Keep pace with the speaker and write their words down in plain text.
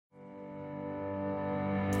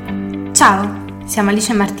Ciao, siamo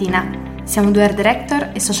Alice e Martina, siamo due art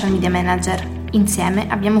director e social media manager. Insieme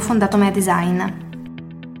abbiamo fondato Mea Design.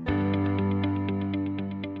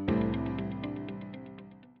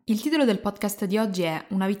 Il titolo del podcast di oggi è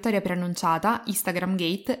Una vittoria preannunciata, Instagram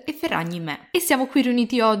Gate e Ferragni in me. E siamo qui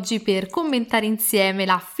riuniti oggi per commentare insieme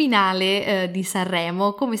la finale di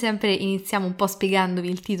Sanremo. Come sempre iniziamo un po' spiegandovi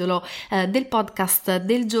il titolo del podcast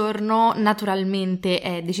del giorno. Naturalmente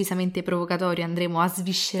è decisamente provocatorio, andremo a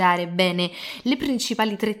sviscerare bene le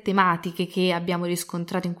principali 3 tematiche che abbiamo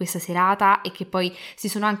riscontrato in questa serata e che poi si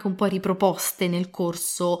sono anche un po' riproposte nel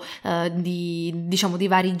corso di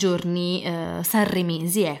vari giorni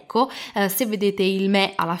sanremesi. Ecco, se vedete il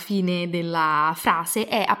me alla fine della frase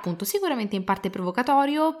è appunto sicuramente in parte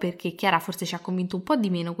provocatorio, perché Chiara forse ci ha convinto un po' di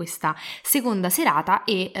meno questa seconda serata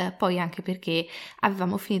e poi anche perché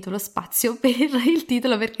avevamo finito lo spazio per il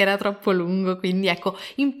titolo perché era troppo lungo, quindi ecco,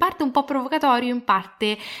 in parte un po' provocatorio, in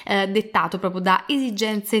parte dettato proprio da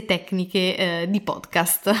esigenze tecniche di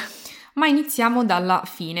podcast. Ma iniziamo dalla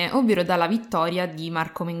fine, ovvero dalla vittoria di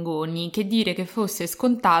Marco Mengoni, che dire che fosse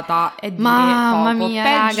scontata è dire Mamma poco, mia,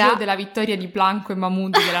 peggio raga. della vittoria di Blanco e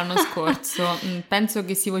Mahmood dell'anno scorso. Penso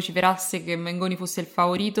che si vociferasse che Mengoni fosse il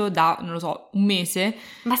favorito da, non lo so, un mese.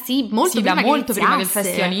 Ma sì, molto prima che il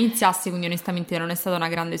festival iniziasse, quindi onestamente non è stata una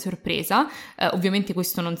grande sorpresa. Ovviamente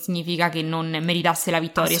questo non significa che non meritasse la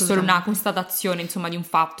vittoria, è solo una constatazione, insomma, di un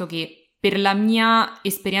fatto che per la mia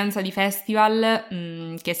esperienza di festival,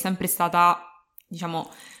 che è sempre stata, diciamo,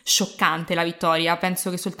 scioccante la vittoria,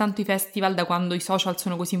 penso che soltanto i festival, da quando i social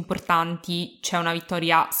sono così importanti, c'è una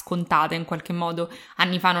vittoria scontata in qualche modo.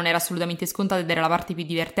 Anni fa non era assolutamente scontata ed era la parte più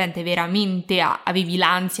divertente, veramente avevi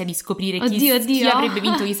l'ansia di scoprire chi avrebbe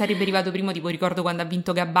vinto, chi sarebbe arrivato primo. Tipo ricordo quando ha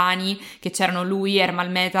vinto Gabbani, che c'erano lui,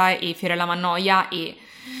 Ermal Meta e Fiorella Mannoia e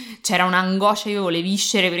c'era un'angoscia, io avevo le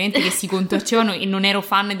viscere veramente che si contorcevano e non ero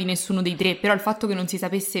fan di nessuno dei 3, però il fatto che non si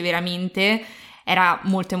sapesse veramente era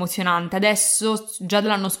molto emozionante. Adesso, già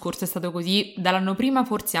dall'anno scorso è stato così, dall'anno prima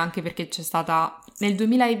forse anche perché c'è stata, nel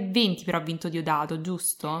 2020 però ha vinto Diodato,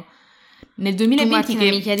 giusto? Nel 2020 che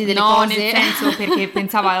mi chiedi delle cose. Nel senso perché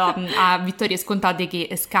pensava a vittorie scontate che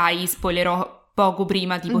Sky spoilerò poco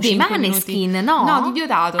prima, tipo dei 5 Maneskin, minuti. no? Di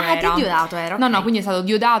Diodato era. Di Diodato era, No, okay. quindi è stato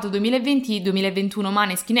Diodato 2020-2021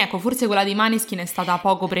 Maneskin. Ecco, forse quella dei Maneskin è stata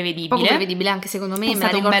poco prevedibile. Poco prevedibile anche secondo me. È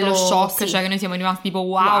stato un bello shock, sì. Cioè che noi siamo rimasti tipo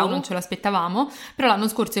wow, non ce l'aspettavamo. Però l'anno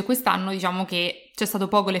scorso e quest'anno diciamo che c'è stato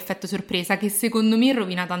poco l'effetto sorpresa, che secondo me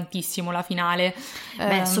rovina tantissimo la finale.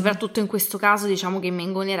 Soprattutto in questo caso diciamo che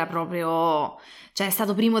Mengoni era proprio... Cioè è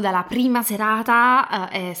stato primo dalla prima serata,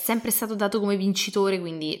 è sempre stato dato come vincitore,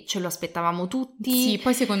 quindi ce lo aspettavamo tutti. Sì,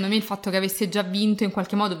 poi secondo me il fatto che avesse già vinto in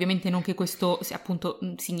qualche modo, ovviamente non che questo appunto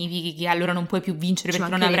significhi che allora non puoi più vincere perché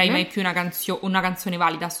non avrai mai più una canzone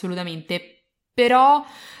valida, assolutamente. Però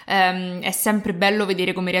è sempre bello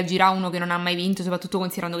vedere come reagirà uno che non ha mai vinto, soprattutto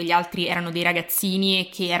considerando che gli altri erano dei ragazzini e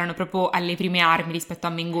che erano proprio alle prime armi rispetto a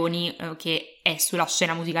Mengoni, che è sulla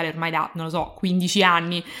scena musicale ormai da, non lo so, 15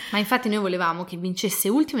 anni. Ma infatti noi volevamo che vincesse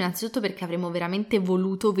ultimo innanzitutto perché avremmo veramente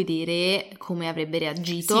voluto vedere come avrebbe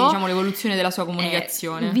reagito. Sì, diciamo l'evoluzione della sua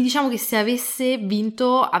comunicazione. Vi diciamo che se avesse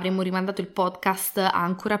vinto avremmo rimandato il podcast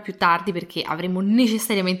ancora più tardi perché avremmo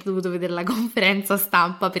necessariamente dovuto vedere la conferenza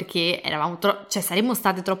stampa perché eravamo saremmo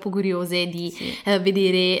state troppo curiose di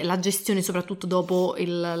vedere la gestione, soprattutto dopo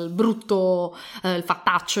il brutto il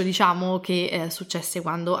fattaccio, diciamo, che successe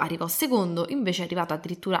quando arrivò secondo. Invece è arrivato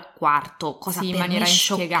addirittura quarto, cosa per in maniera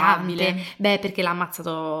inspiegabile. Beh, perché l'ha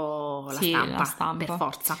ammazzato la stampa, per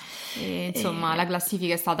forza. E, insomma, la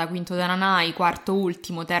classifica è stata quinto Dananai, quarto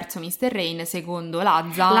Ultimo, terzo Mr. Rain, secondo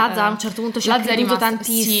Lazza. Lazza a un certo punto ci ha creduto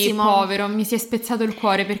tantissimo. Sì, povero, mi si è spezzato il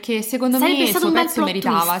cuore perché secondo me il suo pezzo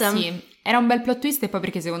meritava, sì. Era un bel plot twist e poi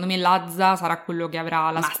perché secondo me Lazza sarà quello che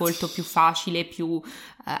avrà l'ascolto più facile, più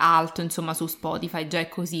alto, insomma, su Spotify, già è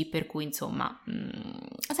così, per cui insomma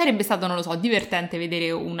sarebbe stato, non lo so, divertente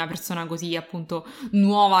vedere una persona così appunto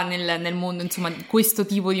nuova nel mondo, insomma, questo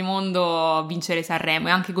tipo di mondo vincere Sanremo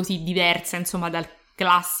e anche così diversa, insomma, dal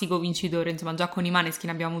classico vincitore. Insomma, già con i Maneskin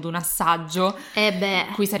abbiamo avuto un assaggio,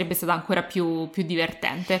 qui sarebbe stata ancora più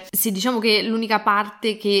divertente. Sì, diciamo che l'unica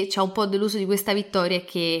parte che ci ha un po' deluso di questa vittoria è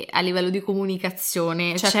che a livello di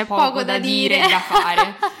comunicazione c'è poco da dire e da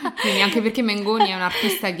fare. Quindi anche perché Mengoni è un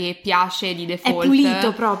artista che piace di default, è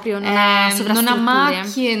pulito proprio, non ha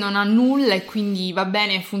macchie, non ha nulla e quindi va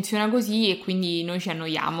bene, funziona così e quindi noi ci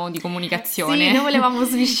annoiamo di comunicazione. Sì, noi volevamo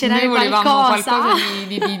sviscerare qualcosa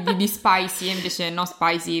di spicy, invece il nostro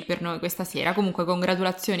spicy per noi questa sera. Comunque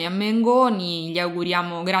congratulazioni a Mengoni, gli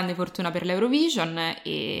auguriamo grande fortuna per l'Eurovision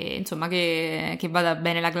e insomma che vada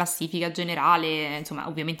bene la classifica generale, insomma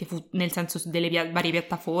ovviamente nel senso delle varie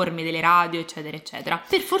piattaforme, delle radio eccetera eccetera.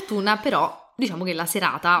 Per fortuna però diciamo che la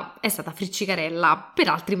serata è stata friccicarella per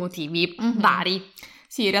altri motivi vari.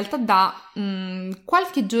 Sì, in realtà da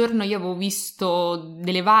qualche giorno io avevo visto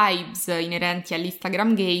delle vibes inerenti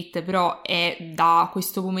all'Instagram Gate, però è da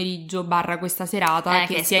questo pomeriggio / questa serata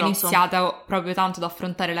che si è iniziata proprio tanto ad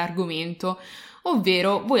affrontare l'argomento,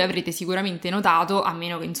 ovvero voi avrete sicuramente notato, a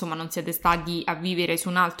meno che insomma non siete stati a vivere su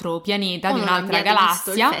un altro pianeta, di un'altra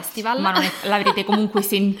galassia, ma l'avrete comunque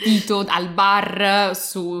sentito al bar,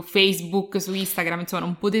 su Facebook, su Instagram, insomma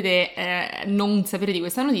non potete non sapere di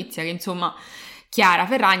questa notizia che insomma Chiara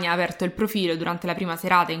Ferragni ha aperto il profilo durante la prima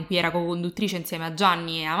serata in cui era co-conduttrice insieme a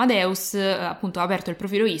Gianni e Amadeus, appunto ha aperto il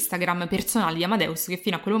profilo Instagram personale di Amadeus che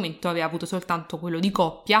fino a quel momento aveva avuto soltanto quello di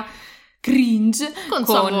coppia, cringe, con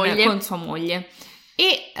sua moglie.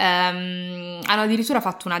 E hanno addirittura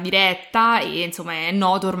fatto una diretta e insomma è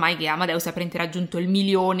noto ormai che Amadeus ha raggiunto il 1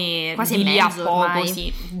 milione quasi di lì a poco, ormai.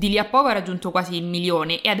 sì, di lì a poco ha raggiunto quasi il 1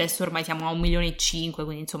 milione e adesso ormai siamo a 1,5 milioni,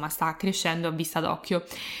 quindi insomma sta crescendo a vista d'occhio.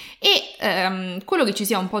 E quello che ci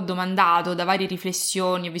si è un po' domandato da varie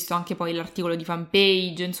riflessioni, ho visto anche poi l'articolo di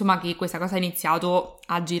Fanpage, insomma che questa cosa ha iniziato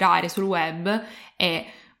a girare sul web, è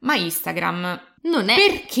ma Instagram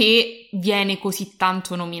perché viene così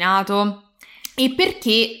tanto nominato? E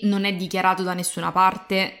perché non è dichiarato da nessuna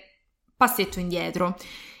parte? Passetto indietro.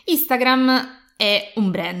 Instagram è un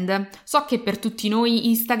brand. So che per tutti noi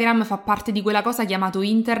Instagram fa parte di quella cosa chiamato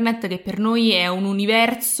internet, che per noi è un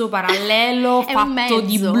universo parallelo fatto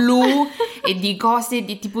di blu e di cose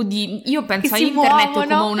di tipo di... Io penso a internet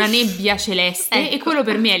come una nebbia celeste, ecco. E quello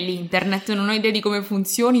per me è l'internet. Non ho idea di come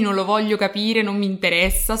funzioni, non lo voglio capire, non mi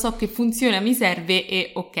interessa. So che funziona, mi serve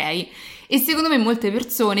e ok. E secondo me molte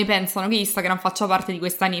persone pensano che Instagram faccia parte di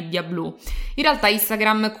questa nebbia blu. In realtà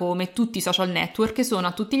Instagram, come tutti i social network, sono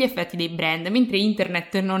a tutti gli effetti dei brand, mentre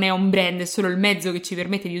internet non è un brand, è solo il mezzo che ci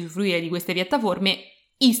permette di usufruire di queste piattaforme.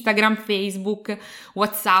 Instagram, Facebook,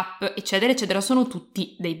 WhatsApp, eccetera, eccetera, sono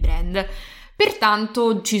tutti dei brand.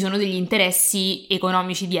 Pertanto ci sono degli interessi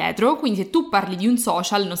economici dietro, quindi se tu parli di un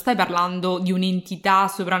social non stai parlando di un'entità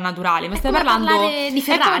soprannaturale, ma stai parlando di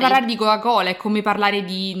Ferrari. È come parlare di Coca-Cola, è come parlare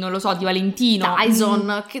di, non lo so, di Valentino,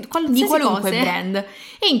 Dyson, di qualunque brand.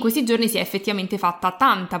 E in questi giorni si è effettivamente fatta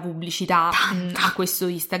tanta pubblicità a questo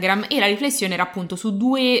Instagram e la riflessione era appunto su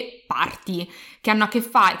due parti che hanno a che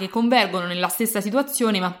fare, che convergono nella stessa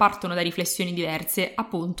situazione ma partono da riflessioni diverse.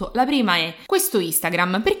 Appunto, la prima è questo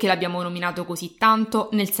Instagram, perché l'abbiamo nominato così tanto?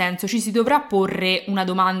 Nel senso, ci si dovrà porre una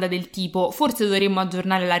domanda del tipo, forse dovremmo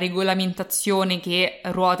aggiornare la regolamentazione che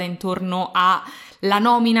ruota intorno alla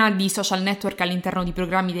nomina di social network all'interno di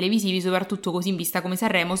programmi televisivi, soprattutto così in vista come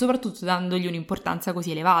Sanremo, soprattutto dandogli un'importanza così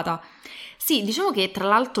elevata. Sì, diciamo che tra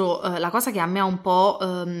l'altro la cosa che a me ha un po'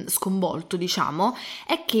 sconvolto, diciamo,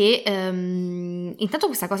 è che intanto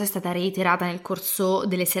questa cosa è stata reiterata nel corso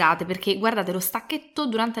delle serate, perché guardate, lo stacchetto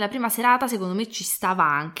durante la prima serata secondo me ci stava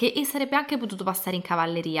anche e sarebbe anche potuto passare in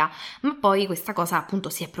cavalleria, ma poi questa cosa appunto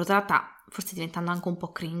si è protratta, forse diventando anche un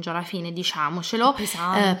po' cringe alla fine, diciamocelo,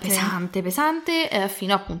 pesante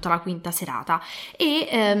fino appunto alla quinta serata.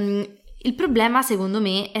 E il problema secondo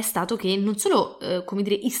me è stato che non solo come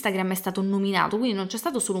dire Instagram è stato nominato, quindi non c'è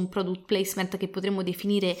stato solo un product placement che potremmo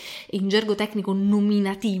definire in gergo tecnico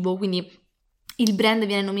nominativo, quindi il brand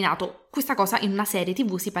viene nominato. Questa cosa in una serie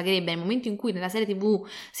TV si pagherebbe. Nel momento in cui nella serie TV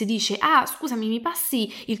si dice scusami, mi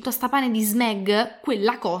passi il tostapane di Smeg,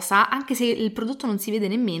 quella cosa, anche se il prodotto non si vede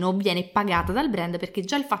nemmeno, viene pagata dal brand, perché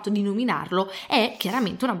già il fatto di nominarlo è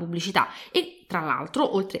chiaramente una pubblicità. E tra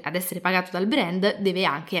l'altro, oltre ad essere pagato dal brand, deve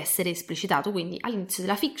anche essere esplicitato, quindi all'inizio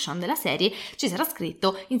della fiction della serie ci sarà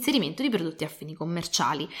scritto inserimento di prodotti a fini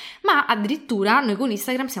commerciali. Ma addirittura noi con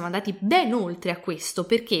Instagram siamo andati ben oltre a questo,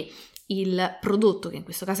 perché il prodotto, che in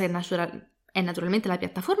questo caso è naturalmente la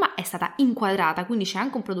piattaforma, è stata inquadrata, quindi c'è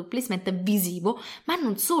anche un product placement visivo, ma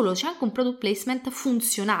non solo, c'è anche un product placement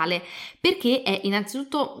funzionale, perché è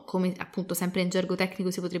innanzitutto, come appunto sempre in gergo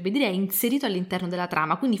tecnico si potrebbe dire, è inserito all'interno della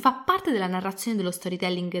trama, quindi fa parte della narrazione dello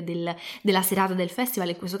storytelling della serata del festival,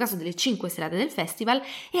 in questo caso delle 5 serate del festival,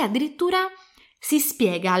 e addirittura si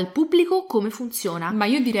spiega al pubblico come funziona. Ma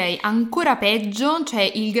io direi ancora peggio, cioè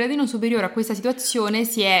il gradino superiore a questa situazione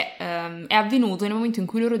è avvenuto nel momento in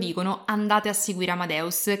cui loro dicono andate a seguire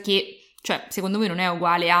Amadeus, che Cioè, secondo me non è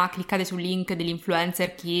uguale a cliccate sul link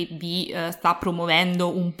dell'influencer che vi sta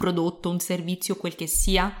promuovendo un prodotto, un servizio, quel che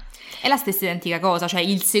sia. È la stessa identica cosa, cioè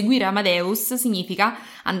il seguire Amadeus significa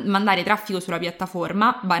mandare traffico sulla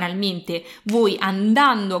piattaforma. Banalmente, voi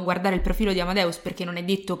andando a guardare il profilo di Amadeus, perché non è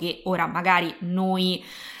detto che ora magari noi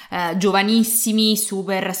giovanissimi,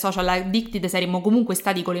 super social addicted, saremmo comunque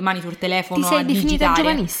stati con le mani sul telefono a digitare. Ti sei definita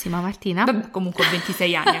giovanissima, Martina? Vabbè, comunque ho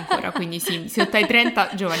 26 anni ancora, quindi sì, sotto ai 30,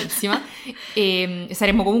 giovanissima, e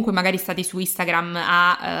saremmo comunque magari stati su Instagram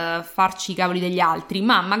a farci i cavoli degli altri,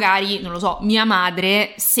 ma magari, non lo so, mia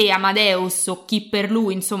madre, se Amadeus o chi per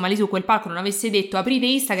lui, insomma, lì su quel palco non avesse detto aprite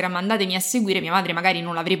Instagram, andatemi a seguire, mia madre magari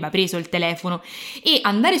non l'avrebbe preso il telefono. E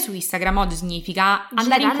andare su Instagram oggi significa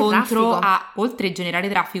andare incontro a, oltre a generare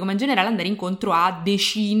traffico, ma in generale andare incontro a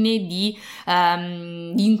decine di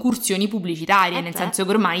incursioni pubblicitarie, nel senso che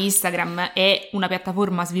ormai Instagram è una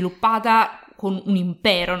piattaforma sviluppata con un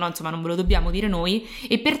impero, no? Insomma, non ve lo dobbiamo dire noi,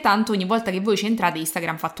 e pertanto ogni volta che voi ci entrate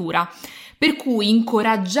Instagram fattura. Per cui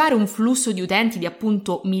incoraggiare un flusso di utenti di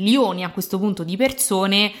appunto milioni a questo punto di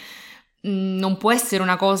persone non può essere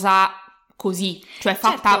una cosa così, cioè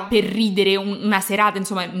fatta per ridere una serata,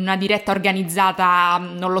 insomma una diretta organizzata,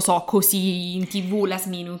 non lo so, così in TV last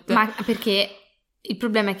minute. Ma perché il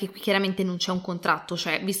problema è che qui chiaramente non c'è un contratto,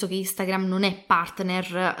 cioè visto che Instagram non è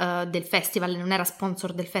partner del festival, non era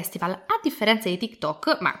sponsor del festival, a differenza di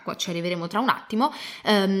TikTok, ma ci arriveremo tra un attimo,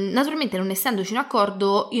 naturalmente non essendoci un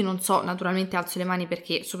accordo, io non so, naturalmente alzo le mani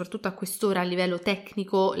perché soprattutto a quest'ora a livello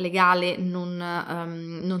tecnico, legale, non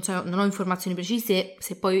ho informazioni precise.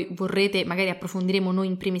 Se poi vorrete magari approfondiremo noi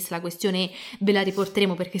in primis la questione, ve la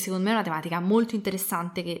riporteremo perché secondo me è una tematica molto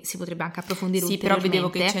interessante che si potrebbe anche approfondire ulteriormente. Però vedevo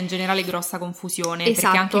che c'è in generale grossa confusione. Esatto.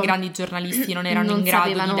 Perché anche i grandi giornalisti non erano in grado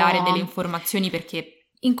di dare delle informazioni perché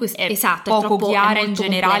è poco chiara in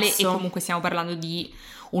generale complesso. E comunque stiamo parlando di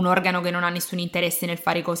un organo che non ha nessun interesse nel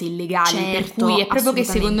fare cose illegali, per cui è proprio che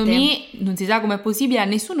secondo me non si sa com'è possibile, a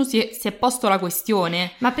nessuno si è posto la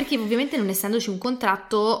questione. Ma perché ovviamente non essendoci un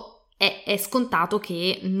contratto è scontato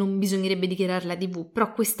che non bisognerebbe dichiarare la TV,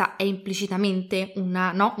 però questa è implicitamente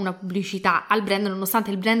una pubblicità al brand, nonostante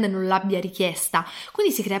il brand non l'abbia richiesta.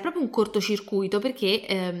 Quindi si crea proprio un cortocircuito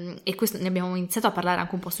perché, e questo ne abbiamo iniziato a parlare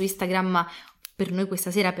anche un po' su Instagram, per noi questa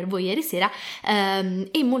sera, per voi ieri sera,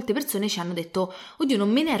 e molte persone ci hanno detto oddio non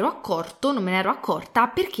me ne ero accorta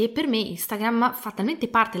perché per me Instagram fa talmente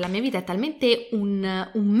parte della mia vita, è talmente un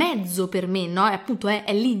mezzo per me, no? E appunto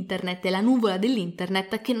è l'internet, è la nuvola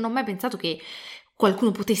dell'internet, che non ho mai pensato che qualcuno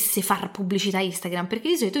potesse far pubblicità a Instagram, perché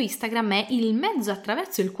di solito Instagram è il mezzo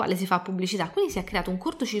attraverso il quale si fa pubblicità, quindi si è creato un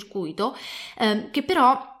cortocircuito che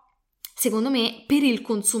però secondo me per il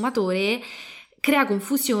consumatore crea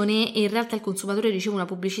confusione e in realtà il consumatore riceve una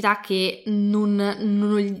pubblicità che non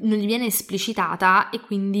gli viene esplicitata e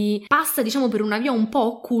quindi passa diciamo per una via un po'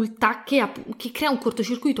 occulta che crea un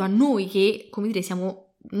cortocircuito a noi che, come dire, siamo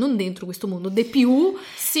non dentro questo mondo, de più.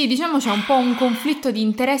 Sì, diciamo c'è un po' un conflitto di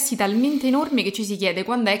interessi talmente enorme che ci si chiede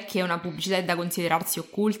quando è che una pubblicità è da considerarsi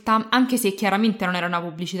occulta, anche se chiaramente non era una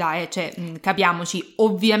pubblicità, cioè capiamoci,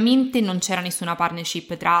 ovviamente non c'era nessuna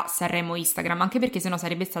partnership tra Sanremo e Instagram, anche perché sennò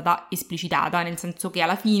sarebbe stata esplicitata, nel senso che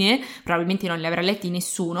alla fine probabilmente non li avrà letti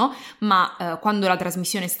nessuno, ma quando la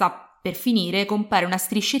trasmissione sta per finire compare una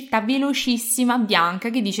striscetta velocissima bianca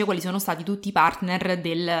che dice quali sono stati tutti i partner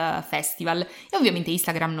del festival e ovviamente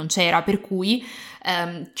Instagram non c'era, per cui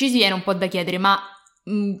ci si viene un po' da chiedere ma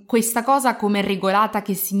questa cosa come è regolata,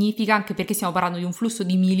 che significa, anche perché stiamo parlando di un flusso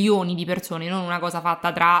di milioni di persone, non una cosa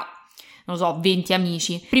fatta tra non lo so 20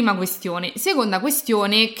 amici. Prima questione. Seconda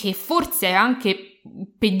questione, che forse è anche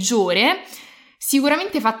peggiore,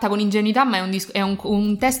 sicuramente fatta con ingenuità, ma è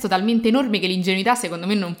un testo talmente enorme che l'ingenuità secondo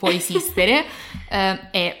me non può esistere.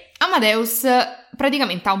 È Amadeus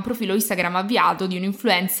praticamente ha un profilo Instagram avviato di un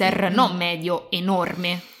influencer non medio,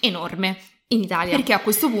 enorme in Italia, perché a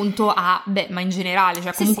questo punto ma in generale,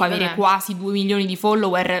 cioè comunque avere quasi 2 milioni di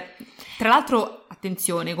follower, tra l'altro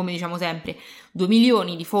attenzione, come diciamo sempre, 2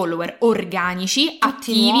 milioni di follower organici,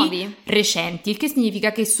 attivi, nuovi, recenti, il che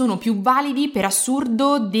significa che sono più validi per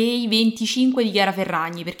assurdo dei 25 di Chiara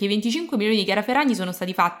Ferragni, perché i 25 milioni di Chiara Ferragni sono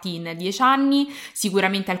stati fatti in 10 anni,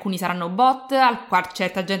 sicuramente alcuni saranno bot,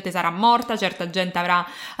 certa gente sarà morta, certa gente avrà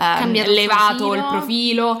levato il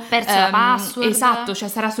profilo, perso la password. Esatto, cioè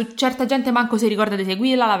certa gente manco si ricorda di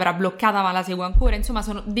seguirla, l'avrà bloccata ma la segue ancora, insomma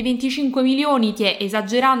sono dei 25 milioni,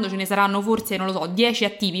 esagerando ce ne saranno forse, non lo so, 10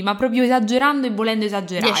 attivi, ma proprio esagerando e volendo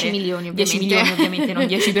esagerare 10 milioni ovviamente. 10 milioni ovviamente, non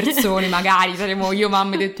 10 persone magari, saremo io,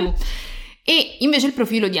 mamma e tu. E invece il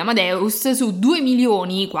profilo di Amadeus su 2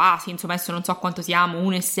 milioni quasi, insomma adesso non so quanto siamo,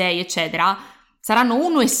 1,6 eccetera, saranno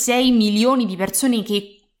 1,6 milioni di persone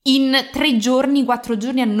che in 3 giorni, 4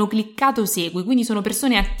 giorni hanno cliccato segui, quindi sono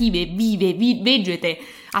persone attive, vive, vegete,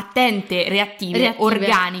 attente, reattive,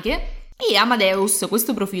 organiche. E Amadeus,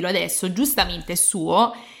 questo profilo adesso giustamente è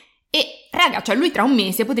suo e raga, cioè lui tra un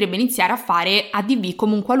mese potrebbe iniziare a fare ADV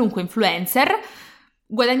come un qualunque influencer,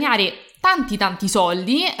 guadagnare tanti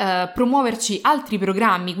soldi, promuoverci altri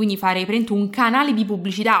programmi, quindi fare un canale di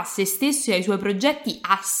pubblicità a se stesso e ai suoi progetti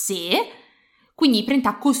a sé. Quindi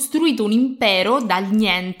ha costruito un impero dal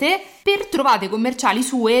niente per trovate commerciali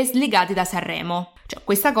sue slegate da Sanremo. Cioè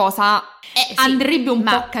questa cosa andrebbe un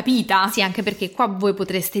po' capita. Sì, anche perché qua voi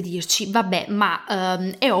potreste dirci, vabbè, ma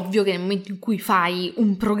è ovvio che nel momento in cui fai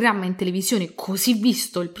un programma in televisione così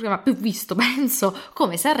visto, il programma più visto penso,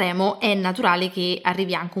 come Sanremo, è naturale che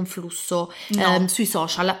arrivi anche un flusso sui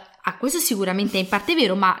social. Questo sicuramente è in parte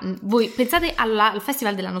vero, ma voi pensate al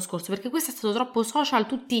festival dell'anno scorso, perché questo è stato troppo social,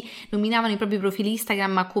 tutti nominavano i propri profili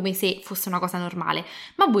Instagram come se fosse una cosa normale,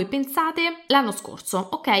 ma voi pensate l'anno scorso,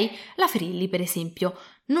 ok? La Frilli per esempio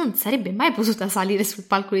non sarebbe mai potuta salire sul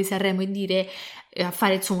palco di Sanremo e dire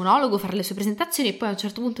fare il suo monologo, fare le sue presentazioni e poi a un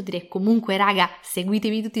certo punto dire comunque raga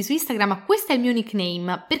seguitevi tutti su Instagram, questo è il mio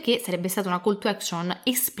nickname, perché sarebbe stata una call to action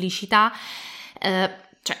esplicita,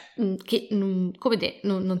 cioè che come dire,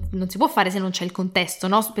 non si può fare se non c'è il contesto,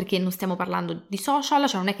 no? Perché non stiamo parlando di social,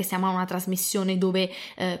 cioè non è che siamo a una trasmissione dove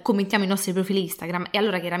commentiamo i nostri profili Instagram e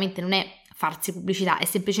allora chiaramente non è farsi pubblicità, è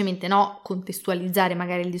semplicemente contestualizzare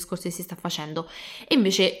magari il discorso che si sta facendo. E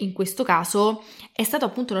invece in questo caso è stato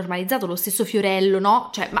appunto normalizzato lo stesso Fiorello, no?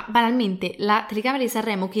 Cioè, ma banalmente la telecamera di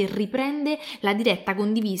Sanremo che riprende la diretta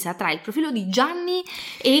condivisa tra il profilo di Gianni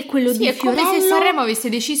e quello di Fiorello. È come se Sanremo avesse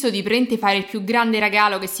deciso di fare il più grande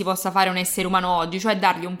regalo che si possa fare a un essere umano oggi, cioè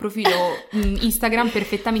dargli un profilo Instagram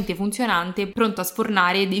perfettamente funzionante, pronto a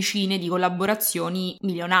sfornare decine di collaborazioni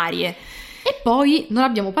milionarie. E poi non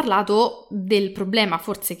abbiamo parlato del problema,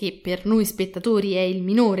 forse che per noi spettatori è il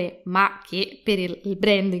minore, ma che per il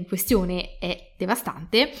brand in questione è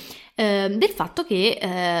devastante, del fatto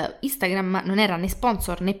che Instagram non era né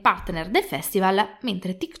sponsor né partner del festival,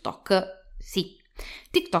 mentre TikTok sì.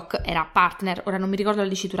 TikTok era partner, ora non mi ricordo la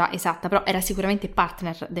dicitura esatta, però era sicuramente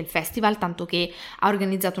partner del festival, tanto che ha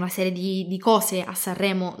organizzato una serie di cose a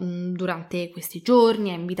Sanremo durante questi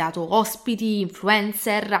giorni, ha invitato ospiti,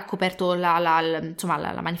 influencer, ha coperto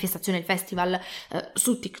la manifestazione del festival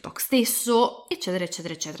su TikTok stesso, eccetera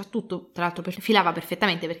eccetera eccetera. Tutto tra l'altro filava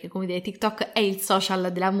perfettamente perché come dire TikTok è il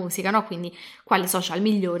social della musica, no? Quindi quale social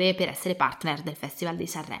migliore per essere partner del festival di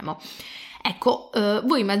Sanremo? Ecco,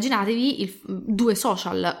 voi immaginatevi due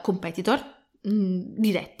social competitor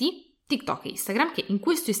diretti, TikTok e Instagram, che in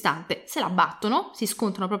questo istante se la battono, si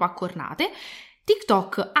scontrano proprio a cornate.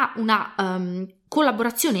 TikTok ha una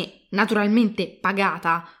collaborazione naturalmente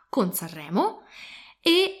pagata con Sanremo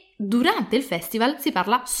e durante il festival si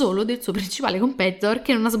parla solo del suo principale competitor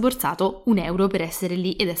che non ha sborsato €1 per essere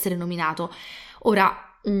lì ed essere nominato. Ora,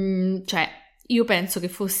 cioè... Io penso che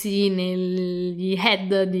fossi negli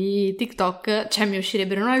head di TikTok, cioè mi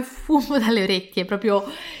uscirebbero il fumo dalle orecchie, proprio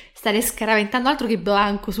stare scaraventando, altro che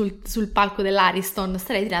Blanco sul palco dell'Ariston,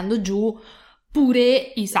 starei tirando giù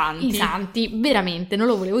pure i santi, veramente, non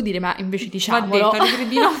lo volevo dire, ma invece diciamolo. Va detto, alle 3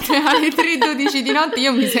 di notte, alle 3:12 di notte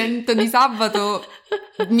io mi sento di sabato,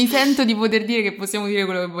 mi sento di poter dire che possiamo dire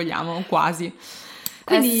quello che vogliamo, quasi.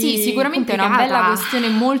 Quindi sì, sicuramente complicata. È una bella questione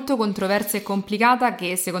molto controversa e complicata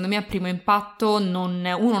che secondo me a primo impatto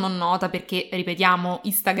uno non nota perché, ripetiamo,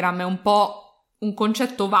 Instagram è un po' un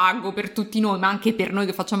concetto vago per tutti noi, ma anche per noi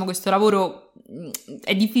che facciamo questo lavoro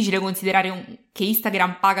è difficile considerare che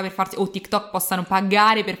Instagram paga per farsi, o TikTok possano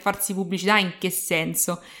pagare per farsi pubblicità, in che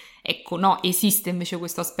senso? Ecco, no, esiste invece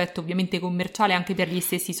questo aspetto ovviamente commerciale anche per gli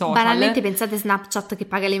stessi social. Banalmente pensate Snapchat che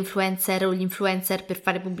paga le influencer o gli influencer per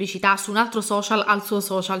fare pubblicità su un altro social al suo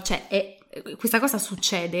social, cioè questa cosa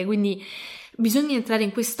succede, quindi bisogna entrare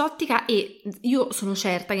in quest'ottica e io sono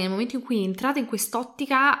certa che nel momento in cui entrate in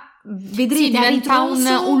quest'ottica vedrete diventa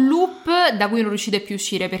un loop da cui non riuscite più a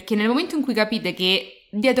uscire, perché nel momento in cui capite che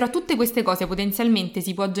dietro a tutte queste cose potenzialmente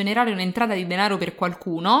si può generare un'entrata di denaro per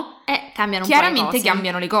qualcuno,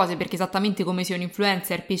 cambiano le cose, perché esattamente come se un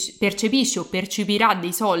influencer percepisce o percepirà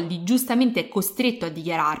dei soldi, giustamente è costretto a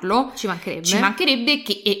dichiararlo. Ci mancherebbe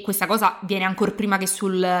che, e questa cosa viene ancora prima che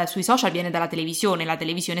sui social, viene dalla televisione. La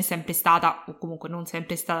televisione è sempre stata, o comunque non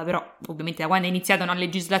sempre stata, però ovviamente da quando è iniziata una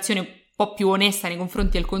legislazione un po' più onesta nei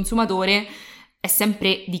confronti del consumatore, è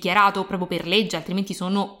sempre dichiarato proprio per legge, altrimenti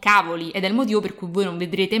sono cavoli, ed è il motivo per cui voi non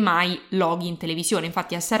vedrete mai loghi in televisione.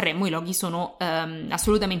 Infatti a Sanremo i loghi sono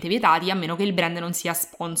assolutamente vietati, a meno che il brand non sia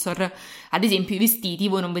sponsor. Ad esempio i vestiti,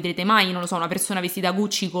 voi non vedrete mai, non lo so, una persona vestita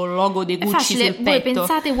Gucci con il logo dei Gucci facile, sul petto. voi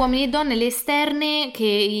pensate uomini e donne, le esterne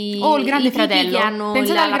che o il Grande Fratello, hanno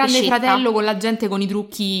pensate al Grande pescetta. Fratello con la gente con i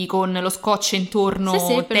trucchi, con lo scotch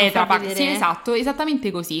intorno, Tetra Pak, sì, esatto, esattamente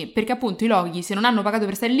così, perché appunto i loghi, se non hanno pagato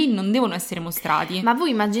per stare lì, non devono essere mostrati. Ma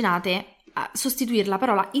voi immaginate sostituire la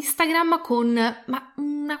parola Instagram con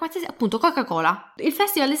una qualsiasi, appunto, Coca-Cola, il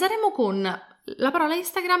Festival di Sanremo con la parola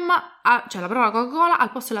Instagram, cioè la parola Coca-Cola al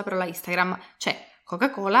posto della parola Instagram, cioè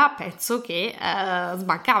Coca-Cola penso che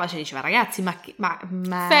sbancava, cioè diceva ragazzi ma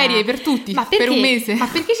ferie per tutti, ma perché, per un mese, ma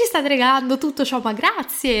perché ci state regalando tutto ciò? Ma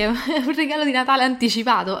grazie, un regalo di Natale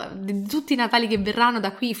anticipato, di tutti i Natali che verranno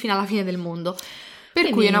da qui fino alla fine del mondo. Per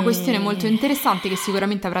cui è una questione molto interessante che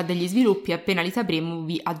sicuramente avrà degli sviluppi, appena li sapremo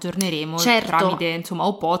vi aggiorneremo tramite insomma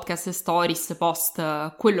o podcast, stories,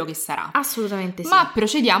 post, quello che sarà. Assolutamente sì. Ma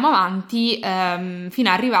procediamo avanti fino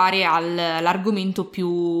ad arrivare all'argomento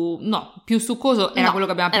più succoso, era quello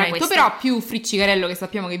che abbiamo appena detto, però più friccicarello, che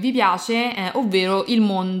sappiamo che vi piace, ovvero il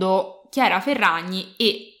mondo Chiara Ferragni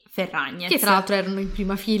e Ferragni, che tra l'altro erano in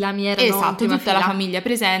prima fila, esatto, tutta la famiglia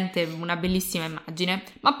presente, una bellissima immagine.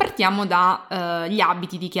 Ma partiamo dagli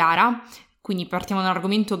abiti di Chiara, quindi partiamo da un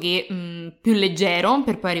argomento che più leggero,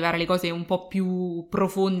 per poi arrivare alle cose un po' più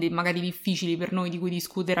profonde, magari difficili per noi, di cui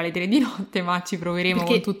discutere alle 3 di notte, ma ci proveremo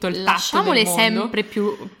con tutto il tatto del mondo. Lasciamole sempre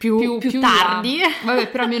più tardi. Vabbè,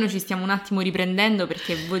 però almeno ci stiamo un attimo riprendendo,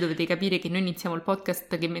 perché voi dovete capire che noi iniziamo il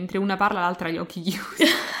podcast che mentre una parla l'altra ha gli occhi chiusi.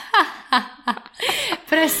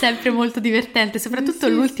 Però è sempre molto divertente, soprattutto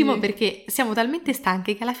l'ultimo, perché siamo talmente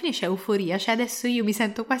stanche che alla fine c'è euforia, cioè adesso io mi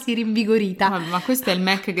sento quasi rinvigorita. Ma questo è il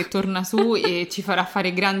Mac che torna su e ci farà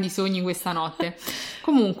fare grandi sogni questa notte.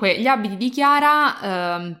 Comunque, gli abiti di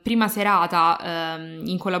Chiara, prima serata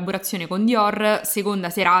in collaborazione con Dior, seconda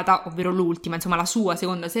serata, ovvero l'ultima, insomma la sua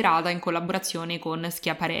seconda serata in collaborazione con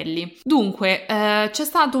Schiaparelli. Dunque, c'è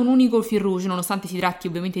stato un unico fil rouge, nonostante si tratti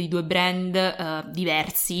ovviamente di due brand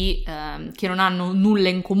diversi, che non hanno nulla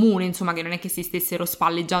in comune, insomma, che non è che si stessero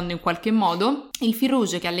spalleggiando in qualche modo. Il fil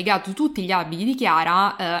rouge che ha legato tutti gli abiti di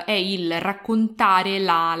Chiara è il raccontare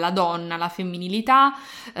la donna, la femminilità,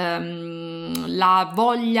 la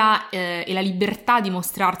voglia e la libertà di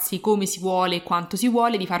mostrarsi come si vuole e quanto si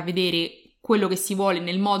vuole, di far vedere quello che si vuole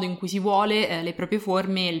nel modo in cui si vuole, le proprie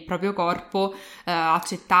forme, il proprio corpo,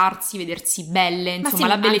 accettarsi, vedersi belle, insomma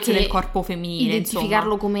la bellezza del corpo femminile,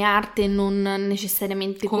 identificarlo come arte, non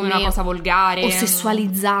necessariamente come una cosa volgare o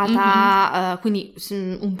sessualizzata, quindi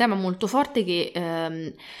un tema molto forte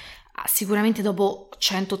che sicuramente dopo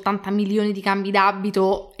 180 milioni di cambi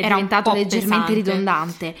d'abito è diventato leggermente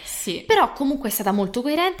ridondante, sì. Però comunque è stata molto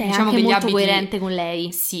coerente, diciamo, e anche molto coerente con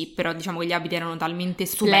lei. Sì, però diciamo che gli abiti erano talmente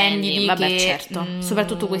splendidi vabbè, che certo.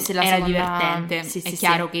 Soprattutto questa era divertente. Sì, è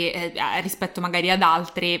chiaro che rispetto magari ad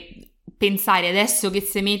altre, pensare adesso che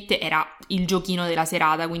si mette era il giochino della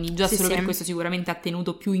serata, quindi già solo per questo sicuramente ha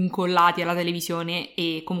tenuto più incollati alla televisione,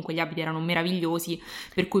 e comunque gli abiti erano meravigliosi,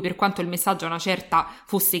 per cui per quanto il messaggio a una certa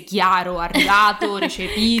fosse chiaro, arrivato,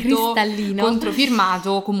 recepito,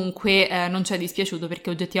 controfirmato, comunque non ci è dispiaciuto,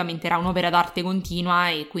 perché oggettivamente era un'opera d'arte continua,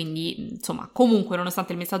 e quindi insomma comunque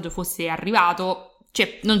nonostante il messaggio fosse arrivato,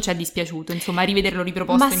 cioè non ci è dispiaciuto, insomma, rivederlo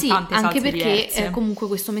riproposto in tante salse anche perché diverse. Comunque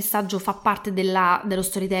questo messaggio fa parte dello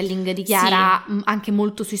storytelling di Chiara, anche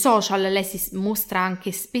molto sui social. Lei si mostra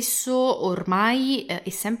anche spesso ormai e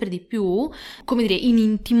sempre di più, come dire, in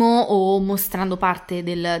intimo, o mostrando parte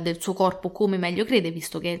del suo corpo come meglio crede,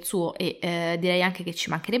 visto che è il suo, e direi anche che ci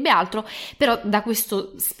mancherebbe altro. Però da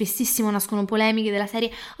questo spessissimo nascono polemiche della serie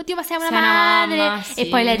oddio ma sei una madre, mamma, e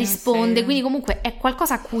poi lei risponde, quindi comunque è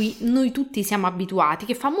qualcosa a cui noi tutti siamo abituati,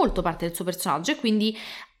 che fa molto parte del suo personaggio, e quindi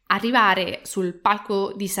arrivare sul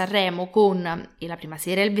palco di Sanremo con la prima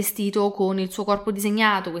sera il vestito con il suo corpo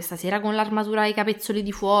disegnato, questa sera con l'armatura ai capezzoli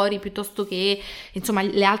di fuori, piuttosto che insomma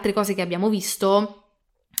le altre cose che abbiamo visto,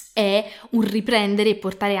 è un riprendere e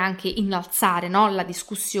portare anche, innalzare, no, la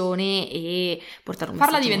discussione e portare un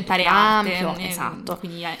farla messaggio diventare ampio, arte, esatto.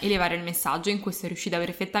 Quindi elevare il messaggio. In questo è riuscita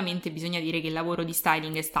perfettamente. Bisogna dire che il lavoro di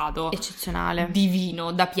styling è stato eccezionale,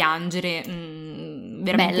 divino, da piangere,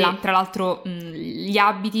 veramente. Bella. Tra l'altro gli gli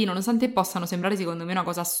abiti, nonostante possano sembrare secondo me una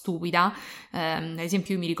cosa stupida, ad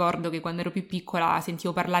esempio io mi ricordo che quando ero più piccola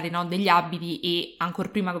sentivo parlare, no, degli abiti, e ancora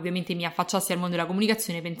prima che ovviamente mi affacciassi al mondo della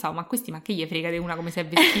comunicazione pensavo, ma che gli frega di una come si è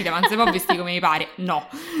vestita, ma non si può vestire come mi pare? No,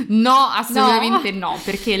 assolutamente no,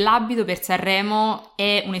 perché l'abito per Sanremo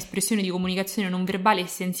è un'espressione di comunicazione non verbale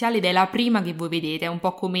essenziale ed è la prima che voi vedete, è un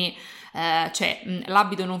po' come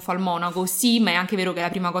l'abito non fa il monaco, sì, ma è anche vero che è la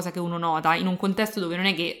prima cosa che uno nota in un contesto dove non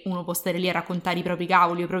è che uno può stare lì a raccontare i propri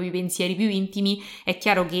cavoli o i propri pensieri più intimi. È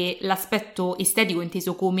chiaro che l'aspetto estetico,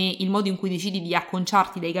 inteso come il modo in cui decidi di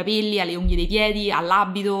acconciarti dai capelli alle unghie dei piedi,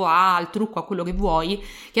 all'abito, al trucco, a quello che vuoi,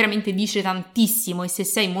 chiaramente dice tantissimo, e se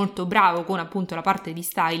sei molto bravo con appunto la parte di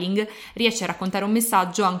styling riesci a raccontare un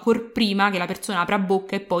messaggio ancora prima che la persona apra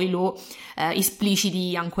bocca e poi lo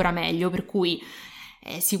espliciti ancora meglio, per cui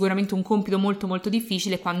è sicuramente un compito molto molto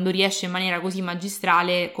difficile. Quando riesce in maniera così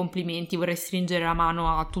magistrale, complimenti, vorrei stringere la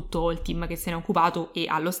mano a tutto il team che se ne è occupato e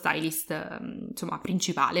allo stylist insomma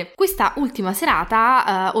principale. Questa ultima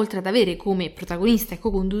serata, oltre ad avere come protagonista e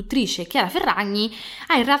co-conduttrice Chiara Ferragni,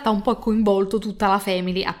 ha in realtà un po' coinvolto tutta la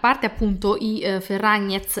family, a parte appunto i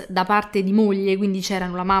Ferragnez da parte di moglie, quindi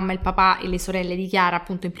c'erano la mamma, il papà e le sorelle di Chiara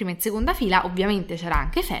appunto in prima e in seconda fila. Ovviamente c'era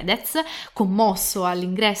anche Fedez, commosso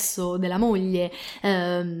all'ingresso della moglie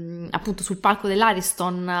appunto sul palco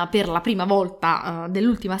dell'Ariston per la prima volta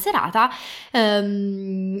dell'ultima serata.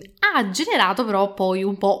 Ha generato però poi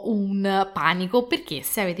un po' un panico, perché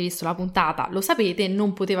se avete visto la puntata lo sapete,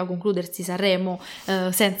 non poteva concludersi Sanremo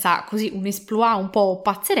senza così un exploit un po'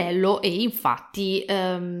 pazzerello, e infatti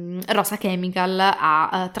Rosa Chemical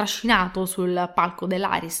ha trascinato sul palco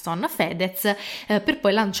dell'Ariston Fedez per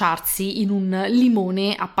poi lanciarsi in un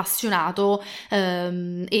limone appassionato,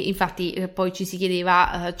 e infatti poi ci si chiedeva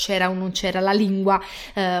c'era o non c'era la lingua,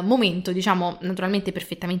 momento diciamo naturalmente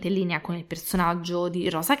perfettamente in linea con il personaggio di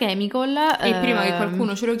Rosa Chemical. E prima che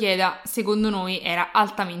qualcuno ce lo chieda, secondo noi era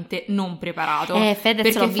altamente non preparato,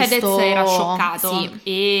 Fedez perché Fedez era scioccato, sì,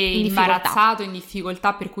 e imbarazzato, in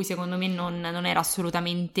difficoltà, per cui secondo me non era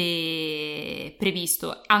assolutamente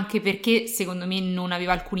previsto, anche perché secondo me non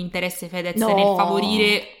aveva alcun interesse Fedez nel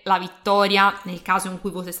favorire la vittoria, nel caso in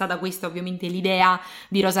cui fosse stata questa ovviamente l'idea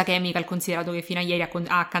di Rosa Chemical, considerato che fino a ieri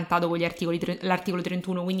ha cantato con l'articolo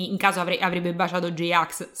 31, quindi in caso avrebbe baciato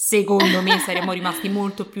J-Ax, secondo me saremmo rimasti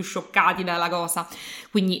molto più scioccati dalla cosa,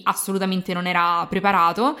 quindi assolutamente non era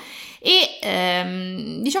preparato.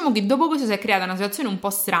 E diciamo che dopo questo si è creata una situazione un po'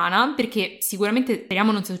 strana, perché sicuramente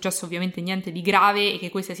speriamo non sia successo ovviamente niente di grave e che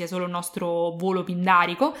questo sia solo il nostro volo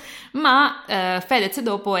pindarico, ma Fedez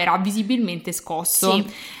dopo era visibilmente scosso.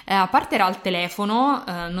 Sì. A parte era al telefono,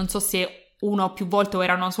 non so se una o più volte o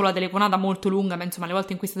era una sola telefonata molto lunga, ma insomma le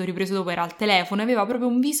volte in cui è stato ripreso dopo era al telefono, e aveva proprio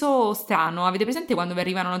un viso strano. Avete presente quando vi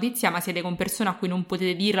arriva una notizia ma siete con persone a cui non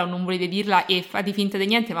potete dirla o non volete dirla e fate finta di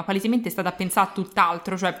niente, ma palesemente state a pensare a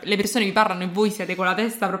tutt'altro, cioè le persone vi parlano e voi siete con la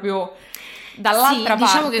testa proprio dall'altra parte.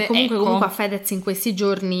 Diciamo che comunque a Fedez in questi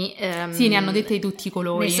giorni sì, ne hanno dette di tutti i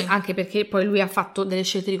colori, anche perché poi lui ha fatto delle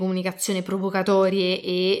scelte di comunicazione provocatorie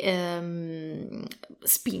e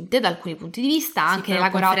spinte da alcuni punti di vista, sì, anche nella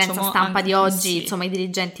conferenza stampa di oggi, sì. Insomma, i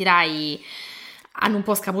dirigenti Rai hanno un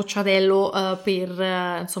po' scapocciatello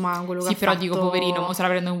per insomma quello che sì, ha però fatto. Dico poverino, mo se la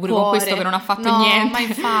prendono pure con questo che non ha fatto niente. Ma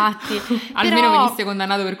infatti almeno però, venisse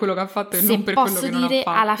condannato per quello che ha fatto e non per quello che non ha fatto. Posso dire,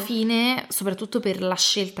 alla fine, soprattutto per la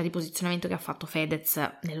scelta di posizionamento che ha fatto Fedez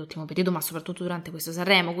nell'ultimo periodo, ma soprattutto durante questo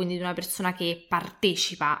Sanremo, quindi di una persona che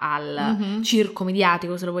partecipa al circo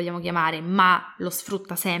mediatico, se lo vogliamo chiamare, ma lo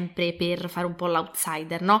sfrutta sempre per fare un po'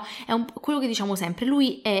 l'outsider, no? È quello che diciamo sempre,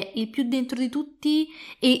 lui è il più dentro di tutti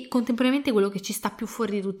e contemporaneamente quello che ci sta più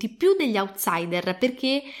fuori di tutti, più degli outsider,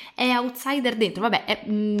 perché è outsider dentro, vabbè.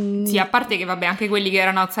 Sì, a parte che vabbè, anche quelli che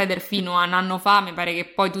erano outsider fino a un anno fa, mi pare che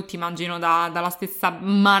poi tutti mangino dalla stessa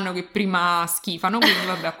mano che prima schifano, quindi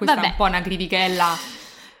vabbè, questa è un po' una critichella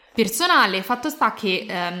personale. Fatto sta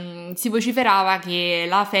che si vociferava che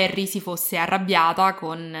la Ferri si fosse arrabbiata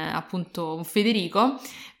con appunto Federico,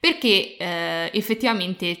 perché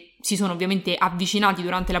effettivamente si sono ovviamente avvicinati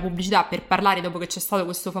durante la pubblicità per parlare dopo che c'è stato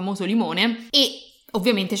questo famoso limone, e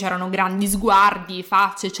ovviamente c'erano grandi sguardi,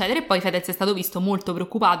 facce eccetera, e poi Fedez è stato visto molto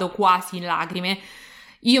preoccupato, quasi in lacrime.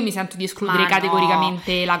 Io mi sento di escludere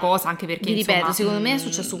categoricamente la cosa, anche perché vi ripeto, insomma, secondo me è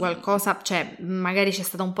successo qualcosa, cioè magari c'è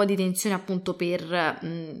stata un po' di tensione appunto per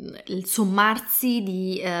il sommarsi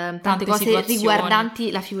di tante cose situazioni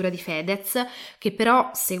riguardanti la figura di Fedez, che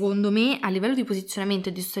però secondo me a livello di posizionamento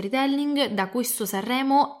e di storytelling da questo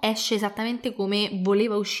Sanremo esce esattamente come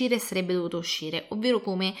voleva uscire e sarebbe dovuto uscire, ovvero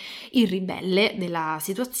come il ribelle della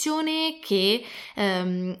situazione che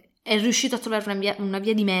è riuscito a trovare una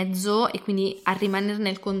via di mezzo e quindi a rimanere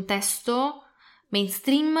nel contesto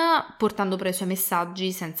mainstream, portando però i suoi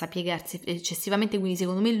messaggi senza piegarsi eccessivamente, quindi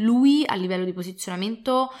secondo me lui a livello di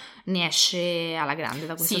posizionamento ne esce alla grande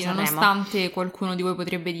da questo Sanremo. Nonostante qualcuno di voi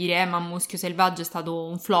potrebbe dire ma Muschio Selvaggio è stato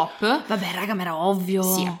un flop. Vabbè raga, ma era ovvio.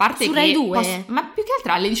 Sì, a parte su che Rai 2. ma più che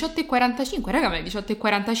altro alle 18.45, raga, ma alle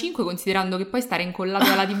 18.45, considerando che poi stare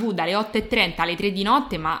incollato alla TV dalle 8.30 alle 3 di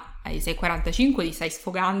notte, ma alle 6.45 ti stai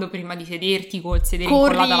sfogando prima di sederti col sedere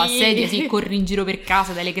incollato alla sedia, sì, corri in giro per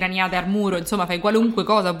casa, dai le craniate al muro, insomma fai qualunque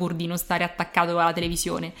cosa pur di non stare attaccato alla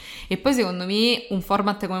televisione. E poi secondo me un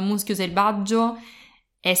format come Muschio Selvaggio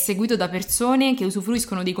è seguito da persone che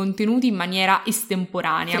usufruiscono dei contenuti in maniera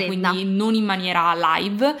estemporanea, fredda, quindi non in maniera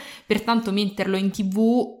live, pertanto metterlo in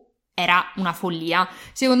TV era una follia.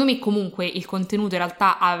 Secondo me comunque il contenuto in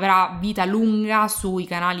realtà avrà vita lunga sul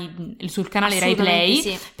canale Rai Play,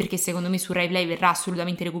 sì. Perché secondo me su Rai Play verrà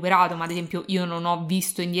assolutamente recuperato, ma ad esempio io non ho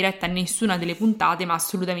visto in diretta nessuna delle puntate, ma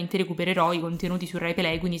assolutamente recupererò i contenuti su Rai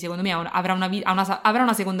Play, quindi secondo me avrà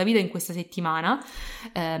una seconda vita in questa settimana,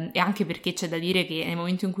 e anche perché c'è da dire che nel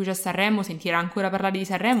momento in cui c'è Sanremo, sentire ancora parlare di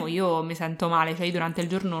Sanremo io mi sento male, cioè io durante il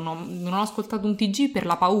giorno non ho ascoltato un TG per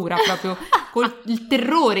la paura, proprio il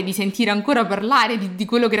terrore di sentire ancora parlare di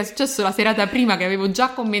quello che era successo la serata prima, che avevo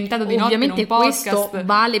già commentato di notte in un podcast. Ovviamente questo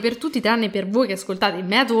vale per tutti tranne per voi che ascoltate il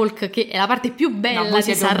Mea Talk, che è la parte più bella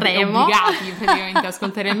di Sanremo. Obbligati praticamente ad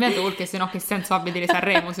ascoltare il Mea Talk, se no che senso ha vedere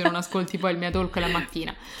Sanremo se non ascolti poi il Mea Talk la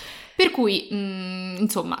mattina. Per cui,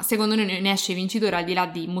 insomma, secondo noi ne esce vincitore al di là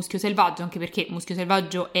di Muschio Selvaggio, anche perché Muschio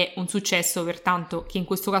Selvaggio è un successo, pertanto che in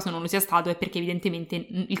questo caso non lo sia stato è perché evidentemente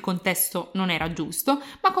il contesto non era giusto,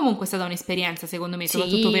 ma comunque è stata un'esperienza, secondo me,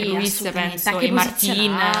 soprattutto per Luis, penso, e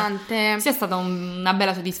Martin, sia stata una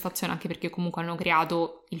bella soddisfazione, anche perché comunque hanno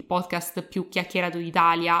creato il podcast più chiacchierato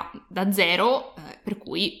d'Italia da zero, per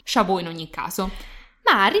cui chapeau in ogni caso.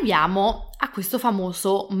 Ma arriviamo a questo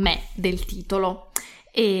famoso me del titolo.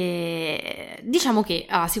 E diciamo che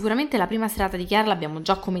sicuramente la prima serata di Chiara l'abbiamo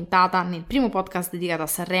già commentata nel primo podcast dedicato a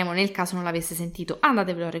Sanremo, nel caso non l'avesse sentito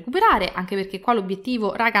andatevelo a recuperare, anche perché qua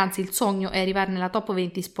l'obiettivo, ragazzi, il sogno è arrivare nella top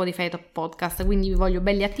 20 Spotify Top Podcast, quindi vi voglio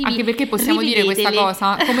belli attivi. Anche perché possiamo dire questa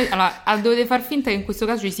cosa, allora, dovete far finta che in questo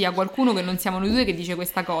caso ci sia qualcuno che non siamo noi due che dice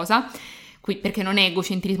questa cosa, qui perché non è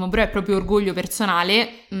egocentrismo, però è proprio orgoglio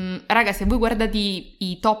personale. Raga, se voi guardate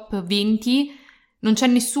i top 20 non c'è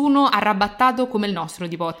nessuno arrabattato come il nostro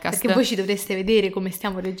di podcast. Perché voi ci dovreste vedere come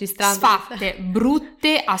stiamo registrando. Sfatte,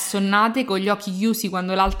 brutte, assonnate, con gli occhi chiusi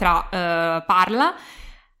quando l'altra parla,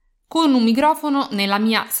 con un microfono nella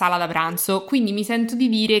mia sala da pranzo. Quindi mi sento di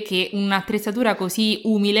dire che un'attrezzatura così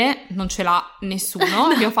umile non ce l'ha nessuno.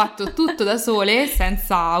 Abbiamo fatto tutto da sole,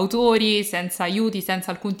 senza autori, senza aiuti,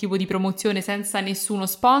 senza alcun tipo di promozione, senza nessuno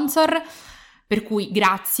sponsor. Per cui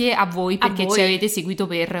grazie a voi perché ci avete seguito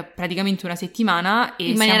per praticamente una settimana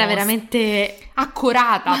e in maniera veramente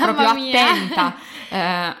accurata, proprio attenta.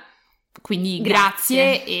 Quindi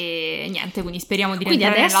grazie e niente, quindi speriamo di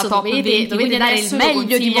rientrare nella top 20. Dovete dare il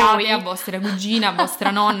meglio di voi a vostra cugina, a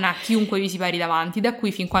vostra nonna, a chiunque vi si pari davanti, da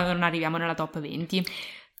qui fin quando non arriviamo nella top 20.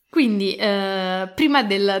 Quindi, prima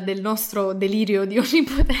del nostro delirio di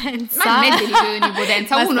onnipotenza... Ma non è delirio di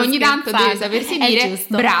onnipotenza, uno ogni tanto deve sapersi dire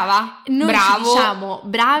brava, noi bravo. Ci diciamo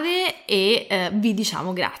brave e vi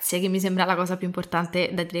diciamo grazie, che mi sembra la cosa più importante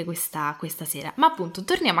da dire questa sera. Ma appunto,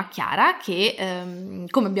 torniamo a Chiara che,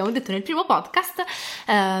 come abbiamo detto nel primo podcast,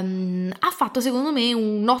 ha fatto secondo me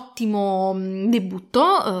un ottimo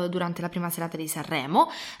debutto durante la prima serata di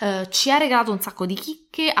Sanremo. Ci ha regalato un sacco di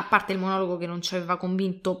chicche, a parte il monologo che non ci aveva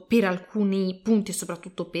convinto per alcuni punti e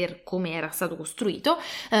soprattutto per come era stato costruito.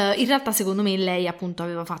 In realtà secondo me lei appunto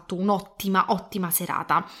aveva fatto un'ottima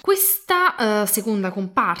serata. Questa seconda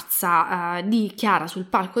comparsa di Chiara sul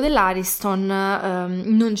palco dell'Ariston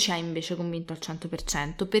non ci ha invece convinto al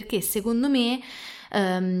 100%, perché secondo me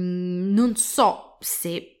non so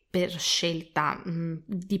se per scelta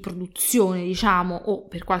di produzione, diciamo, o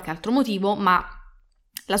per qualche altro motivo, ma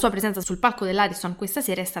la sua presenza sul palco dell'Ariston questa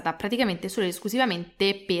sera è stata praticamente solo ed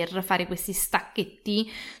esclusivamente per fare questi stacchetti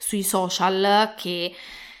sui social che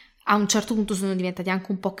a un certo punto sono diventati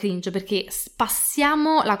anche un po' cringe, perché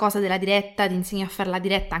passiamo la cosa della diretta, ti insegno a fare la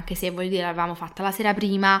diretta, anche se voglio dire l'avevamo fatta la sera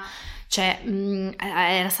prima, cioè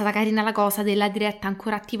era stata carina la cosa della diretta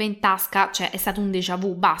ancora attiva in tasca, cioè è stato un déjà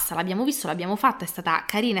vu, basta, l'abbiamo visto, l'abbiamo fatto, è stata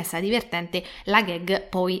carina, è stata divertente, la gag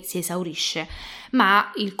poi si esaurisce,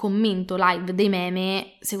 ma il commento live dei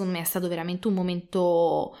meme secondo me è stato veramente un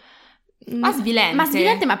momento... Ma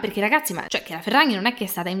svilente, ma perché ragazzi, cioè che la Ferragni non è che è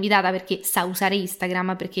stata invitata perché sa usare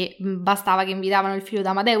Instagram, perché bastava che invitavano il figlio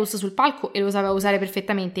d'Amadeus sul palco e lo sapeva usare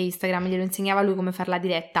perfettamente Instagram, glielo insegnava lui come fare la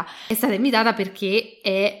diretta. È stata invitata perché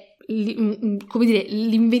è come dire,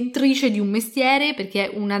 l'inventrice di un mestiere, perché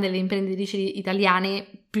è una delle imprenditrici italiane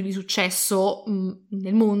più di successo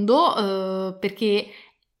nel mondo, perché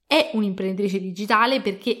è un'imprenditrice digitale,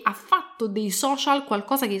 perché ha fatto dei social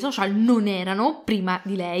qualcosa che i social non erano prima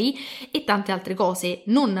di lei, e tante altre cose,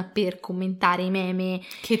 non per commentare i meme.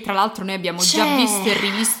 Che tra l'altro noi abbiamo già visto e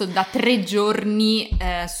rivisto da 3 giorni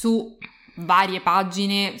su varie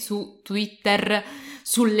pagine, su Twitter,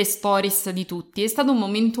 sulle stories di tutti. È stato un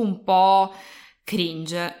momento un po'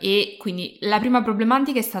 cringe, e quindi la prima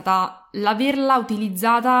problematica è stata l'averla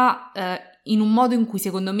utilizzata in un modo in cui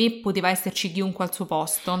secondo me poteva esserci chiunque al suo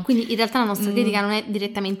posto. Quindi in realtà la nostra critica non è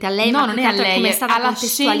direttamente a lei, no, ma non è a lei, come è stata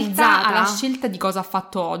contestualizzata. alla scelta di cosa ha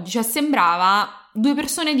fatto oggi. Cioè sembrava 2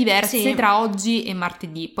 persone diverse tra oggi e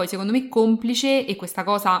martedì. Poi secondo me complice, e questa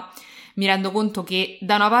cosa mi rendo conto che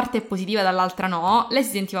da una parte è positiva, dall'altra no. Lei si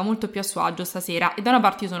sentiva molto più a suo agio stasera, e da una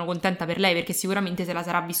parte io sono contenta per lei, perché sicuramente se la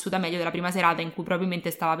sarà vissuta meglio della prima serata, in cui probabilmente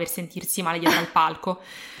stava per sentirsi male dietro al palco.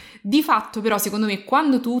 Di fatto però secondo me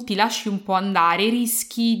quando tu ti lasci un po' andare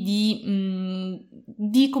rischi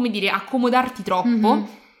di come dire, accomodarti troppo,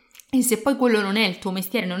 e se poi quello non è il tuo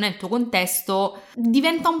mestiere, non è il tuo contesto,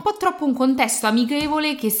 diventa un po' troppo un contesto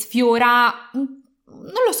amichevole che sfiora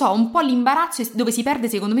non lo so, un po' l'imbarazzo, dove si perde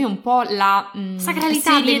secondo me un po' la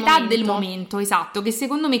sacralità serietà del momento, esatto, che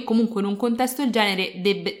secondo me comunque in un contesto del genere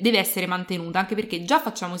deve essere mantenuta, anche perché già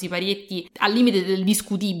facciamo siparietti al limite del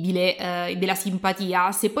discutibile, della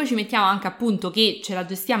simpatia. Se poi ci mettiamo anche appunto che ce la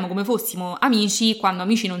gestiamo come fossimo amici, quando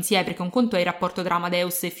amici non si è, perché un conto è il rapporto tra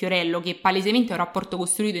Amadeus e Fiorello, che palesemente è un rapporto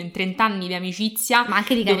costruito in 30 anni di amicizia, ma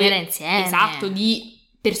anche di carriera insieme, esatto, di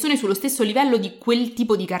persone sullo stesso livello di quel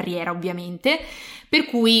tipo di carriera, ovviamente, per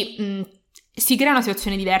cui si crea una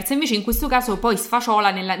situazione diversa. Invece in questo caso poi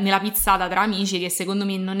sfaciola nella pizzata tra amici, che secondo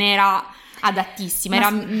me non era adattissima, era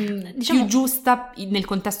diciamo più giusta nel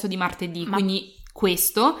contesto di martedì. Quindi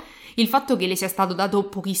questo, il fatto che le sia stato dato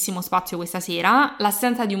pochissimo spazio questa sera,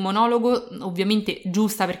 l'assenza di un monologo, ovviamente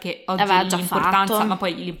giusta, perché oggi l'importanza, fatto. Ma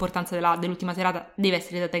poi l'importanza dell'ultima serata deve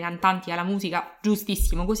essere data ai cantanti, alla musica,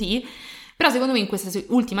 giustissimo così. Però secondo me in questa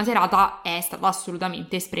ultima serata è stata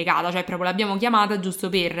assolutamente sprecata, cioè proprio l'abbiamo chiamata giusto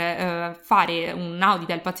per fare un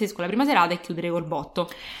Auditel pazzesco la prima serata e chiudere col botto.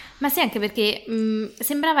 Ma sì, anche perché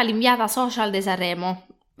sembrava l'inviata social di Sanremo.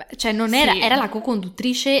 Cioè non era, era la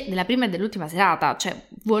co-conduttrice della prima e dell'ultima serata, cioè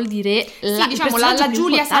vuol dire la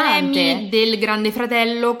Giulia Salemi del Grande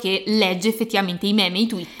Fratello, che legge effettivamente i meme e i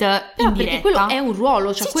tweet in diretta. Perché quello è un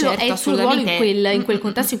ruolo, cioè quello è il suo ruolo in quel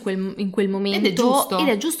contesto, in quel momento, ed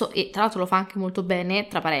è giusto, e tra l'altro lo fa anche molto bene,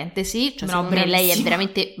 tra parentesi, cioè secondo me lei è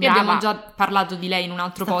veramente brava. Abbiamo già parlato di lei in un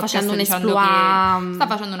altro podcast dicendo che sta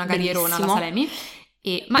facendo una carrierona la Salemi.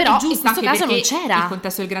 Ma però in questo caso non c'era. Il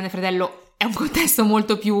contesto del Grande Fratello è un contesto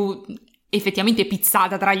molto più effettivamente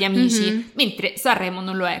pizzata tra gli amici, mentre Sanremo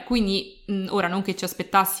non lo è. Quindi ora, non che ci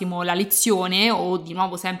aspettassimo la lezione o di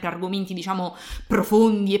nuovo sempre argomenti diciamo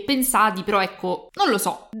profondi e pensati, però ecco, non lo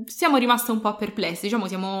so, siamo rimaste un po' perplessi,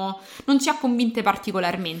 diciamo non ci ha convinte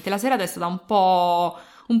particolarmente. La serata è stata un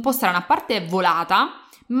po' strana, a parte è volata,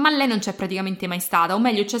 ma lei non c'è praticamente mai stata, o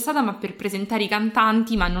meglio c'è stata ma per presentare i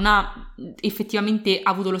cantanti, ma non ha effettivamente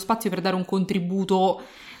avuto lo spazio per dare un contributo.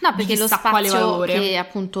 No, perché lo spazio che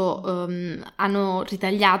appunto hanno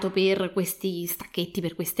ritagliato per questi stacchetti,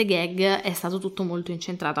 per queste gag, è stato tutto molto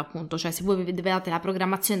incentrato appunto, cioè se voi vedevate la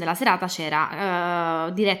programmazione della serata c'era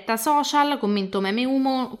diretta social, commento meme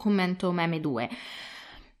 1, commento meme 2.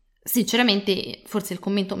 Sinceramente forse il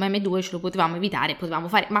commento meme 2 ce lo potevamo evitare, potevamo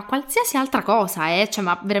fare ma qualsiasi altra cosa, cioè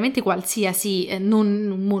ma veramente qualsiasi, non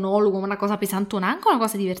un monologo, una cosa pesantona, anche una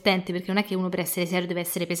cosa divertente, perché non è che uno per essere serio deve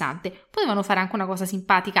essere pesante, potevano fare anche una cosa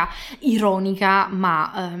simpatica, ironica,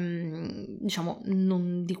 ma diciamo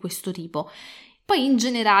non di questo tipo. Poi in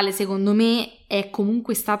generale secondo me è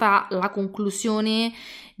comunque stata la conclusione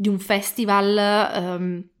di un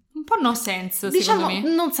festival un po' no sense, diciamo, secondo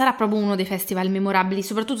me. Non sarà proprio uno dei festival memorabili,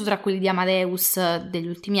 soprattutto tra quelli di Amadeus degli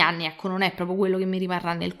ultimi anni, ecco, non è proprio quello che mi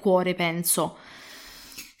rimarrà nel cuore, penso.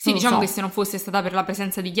 Sì, diciamo che se non fosse stata per la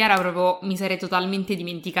presenza di Chiara proprio mi sarei totalmente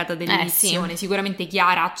dimenticata dell'edizione. Sì. Sicuramente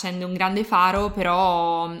Chiara accende un grande faro,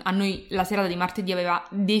 però a noi la serata di martedì aveva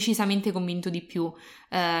decisamente convinto di più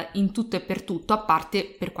in tutto e per tutto, a parte,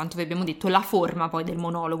 per quanto vi abbiamo detto, la forma poi del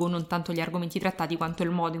monologo, non tanto gli argomenti trattati quanto il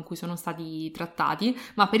modo in cui sono stati trattati,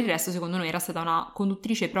 ma per il resto secondo noi era stata una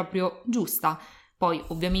conduttrice proprio giusta. Poi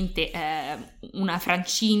ovviamente una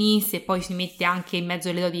Francini, se poi si mette anche in mezzo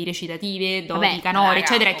alle doti recitative, doti canore,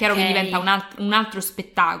 eccetera, è chiaro che diventa un altro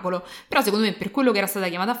spettacolo. Però secondo me per quello che era stata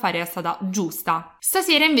chiamata a fare era stata giusta.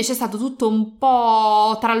 Stasera invece è stato tutto un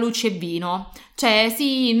po' tra luce e vino. Cioè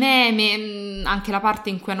sì, meme, anche la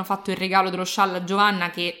parte in cui hanno fatto il regalo dello scialle a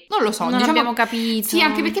Giovanna, che non lo so, non abbiamo capito. Sì,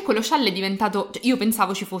 anche perché quello scialle è diventato, cioè, io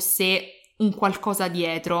pensavo ci fosse un qualcosa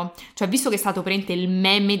dietro, cioè visto che è stato presente il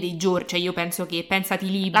meme dei giorni, cioè io penso che pensati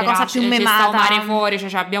libera, la cosa più memata, c'è mare fuori,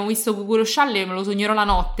 cioè abbiamo visto quello scialle, me lo sognerò la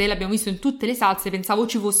notte, l'abbiamo visto in tutte le salse, pensavo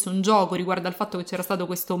ci fosse un gioco riguardo al fatto che c'era stato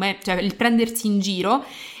questo meme, cioè il prendersi in giro,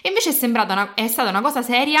 e invece è stata una cosa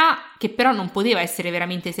seria che però non poteva essere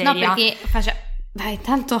veramente seria. No, perché dai,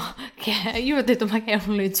 tanto che io ho detto ma che è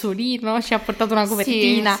un lenzuolino, ci ha portato una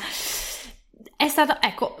copertina. Sì. È stato,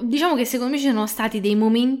 ecco, diciamo che secondo me ci sono stati dei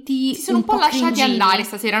momenti si sono un po' lasciati cringini. Andare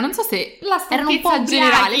stasera, non so se la stanchezza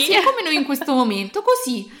generale sia come noi in questo momento,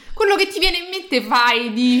 così, quello che ti viene in mente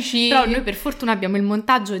fai, dici. Però noi per fortuna abbiamo il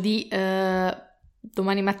montaggio di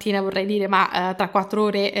domani mattina, vorrei dire, ma tra 4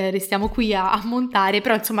 ore restiamo qui a montare,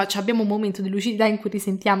 però insomma abbiamo un momento di lucidità in cui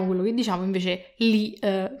risentiamo quello che diciamo, invece lì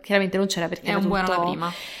chiaramente non c'era perché è un buono la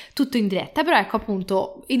prima. Tutto in diretta, però ecco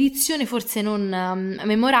appunto edizione forse non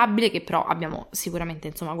memorabile, che però abbiamo sicuramente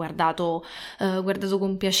insomma guardato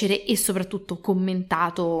con piacere e soprattutto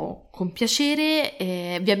commentato con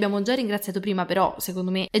piacere. Vi abbiamo già ringraziato prima, però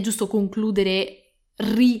secondo me è giusto concludere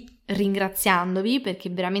ringraziandovi, perché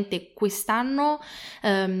veramente quest'anno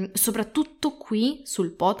soprattutto qui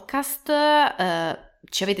sul podcast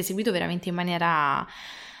ci avete seguito veramente in maniera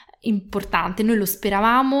importante. Noi lo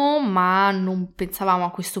speravamo, ma non pensavamo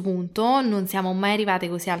a questo punto, non siamo mai arrivate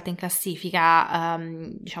così alte in classifica,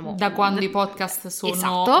 diciamo da quando i podcast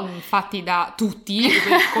sono fatti da tutti,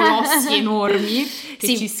 quei colossi enormi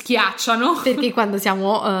che ci schiacciano, perché quando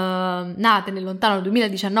siamo nate nel lontano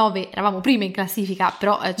 2019 eravamo prime in classifica,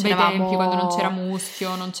 però c'eravamo tempi quando non c'era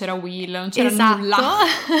Muschio, non c'era Will, non c'era nulla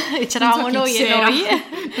e c'eravamo noi e noi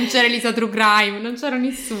non c'era Elisa True Crime, non c'era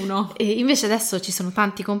nessuno, e invece adesso ci sono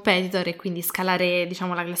tanti competitor e quindi scalare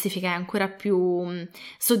diciamo la classifica è ancora più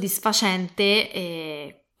soddisfacente,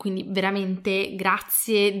 e quindi veramente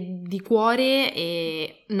grazie di cuore.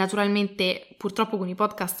 E naturalmente purtroppo con i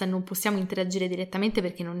podcast non possiamo interagire direttamente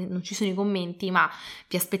perché non ci sono i commenti, ma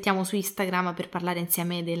vi aspettiamo su Instagram per parlare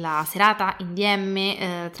insieme della serata in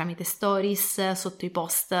DM, tramite stories, sotto i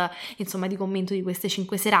post insomma di commento di queste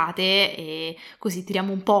 5 serate, e così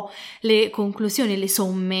tiriamo un po' le conclusioni e le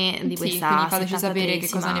somme di questa quindi fateci sapere che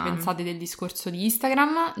cosa ne pensate del discorso di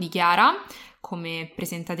Instagram di Chiara come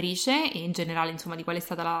presentatrice e in generale insomma di qual è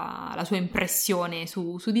stata la sua impressione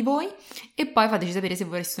su di voi, e poi fateci sapere se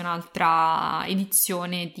vorreste un'altra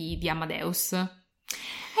edizione di Amadeus.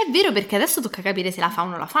 È vero, perché adesso tocca capire se la fa o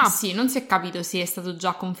non la fa. Sì, non si è capito se è stato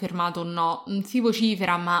già confermato o no, si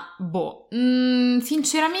vocifera, ma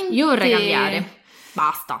sinceramente io vorrei cambiare.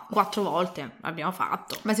 Basta, 4 volte abbiamo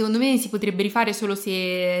fatto. Ma secondo me si potrebbe rifare solo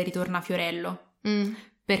se ritorna Fiorello.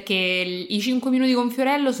 Perché i 5 minuti con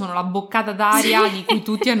Fiorello sono la boccata d'aria di cui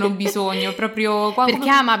tutti hanno bisogno, proprio perché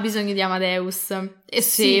Ama ha bisogno di Amadeus. E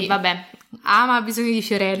sì, vabbè, Ama ha bisogno di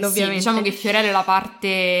Fiorello, ovviamente. Diciamo che Fiorello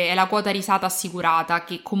è la quota risata assicurata,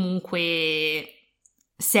 che comunque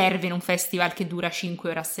serve in un festival che dura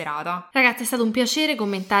 5 ore a serata. Ragazzi, è stato un piacere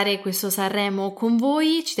commentare questo Sanremo con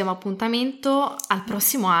voi, ci diamo appuntamento al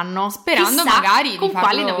prossimo anno, sperando magari con di farlo...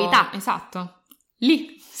 quali novità. Esatto,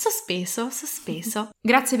 lì. Sospeso.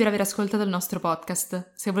 Grazie per aver ascoltato il nostro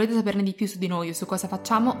podcast. Se volete saperne di più su di noi o su cosa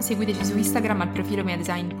facciamo, seguiteci su Instagram al profilo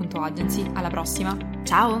meadesign.agency. Alla prossima.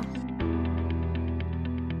 Ciao!